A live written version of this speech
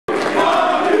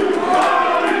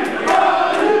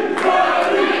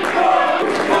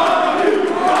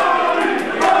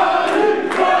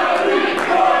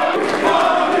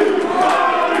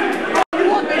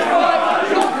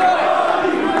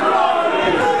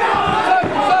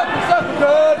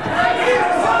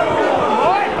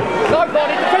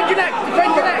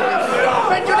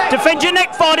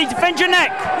neck, Fadi, defend your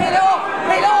neck. Get off,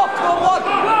 go on.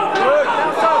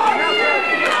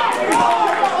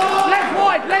 Legs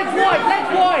wide.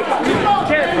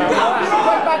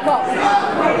 Right back up.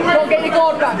 Don't get your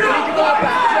guard back, you need your guard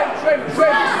back. Trim.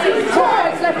 Top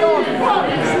legs left on. Get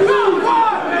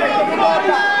your guard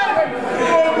back.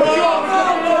 Put your arms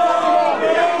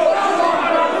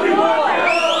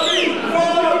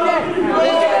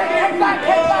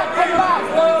head back.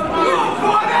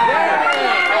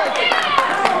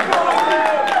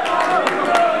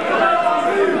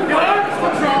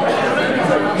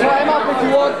 Tie him up if you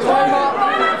want, tie him up.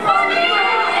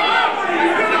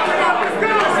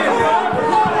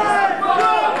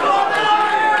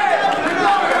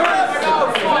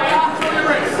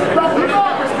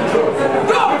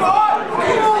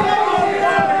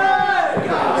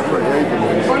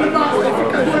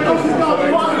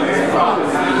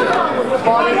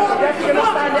 Fadi, Jeff's going to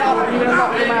stand it up and you're going to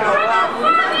knock him out.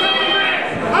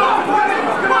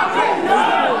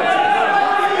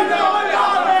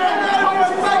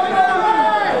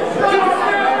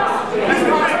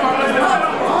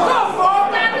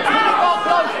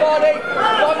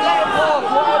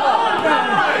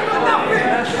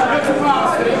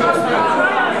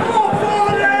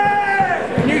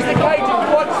 Use the cage if you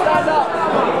want to stand up.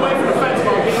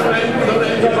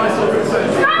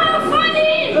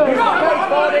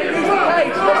 Use the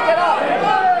cage, let's get up.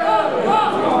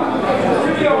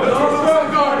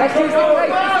 Let's use the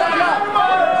cage to stand up.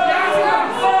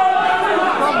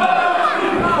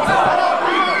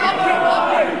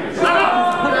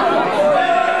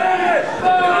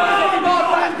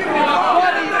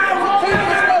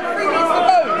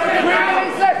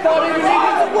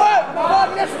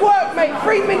 Let's work, mate.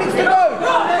 3 minutes to go.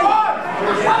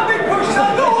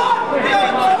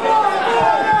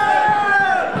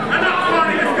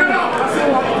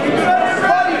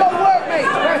 Fadi, got work, mate.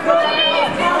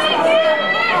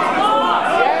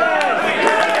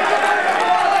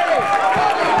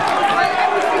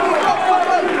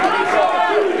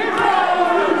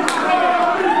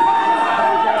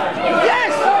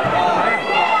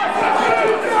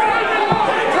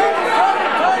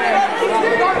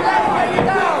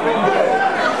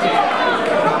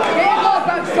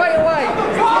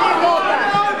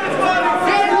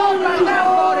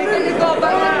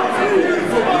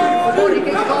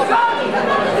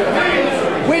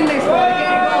 Win this one, get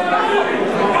your goal back.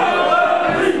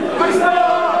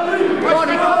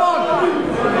 Fadi, come on.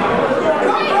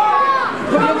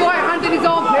 Put your right hand in his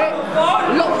armpit.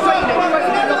 Lock straight it,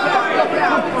 lock it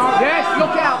out. Yes,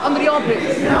 lock it out, under the armpit.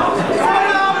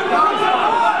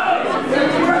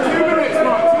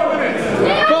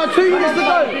 2 minutes to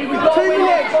go. 2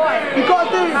 minutes. You've got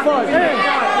to do it, Fadi.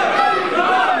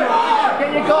 Get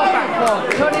your guard back, Fadi.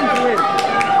 Turn into him.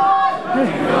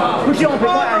 Push your armpit,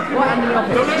 right hand in the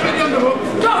armpit.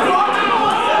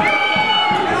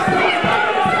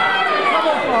 Come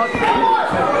on, Fadi.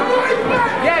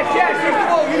 Yes,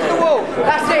 use the wall.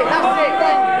 That's it, go.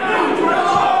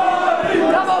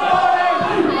 Come on, Fadi.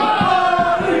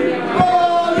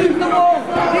 Use the wall.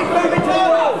 Keep moving to the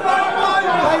wall.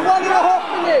 Hey, 1.5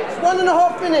 minutes.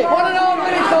 1.5 minutes. 1.5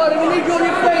 minutes, Fadi. We need you on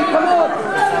your feet. Come on.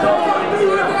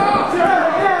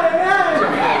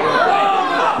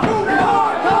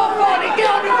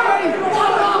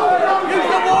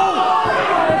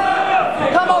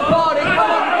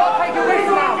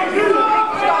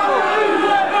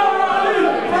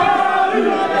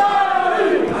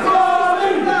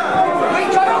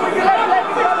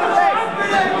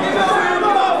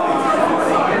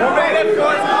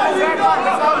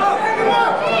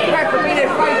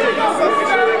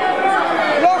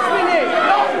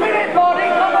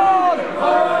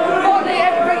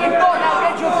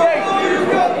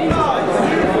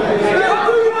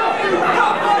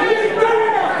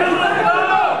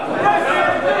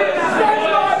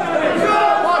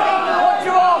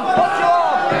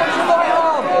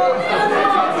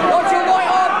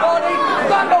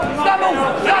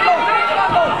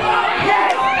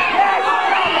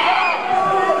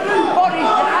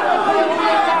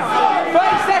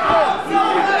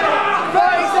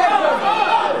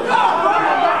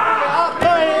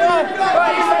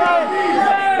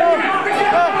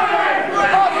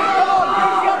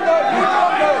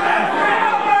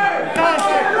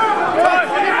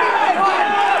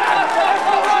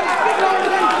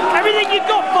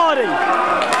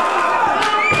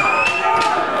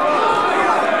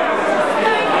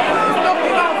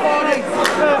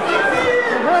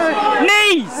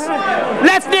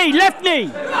 Left knee!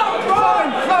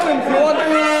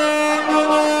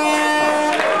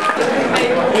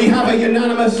 We have a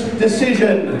unanimous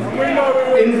decision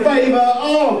in favour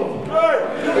of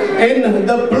In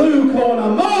the blue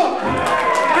corner,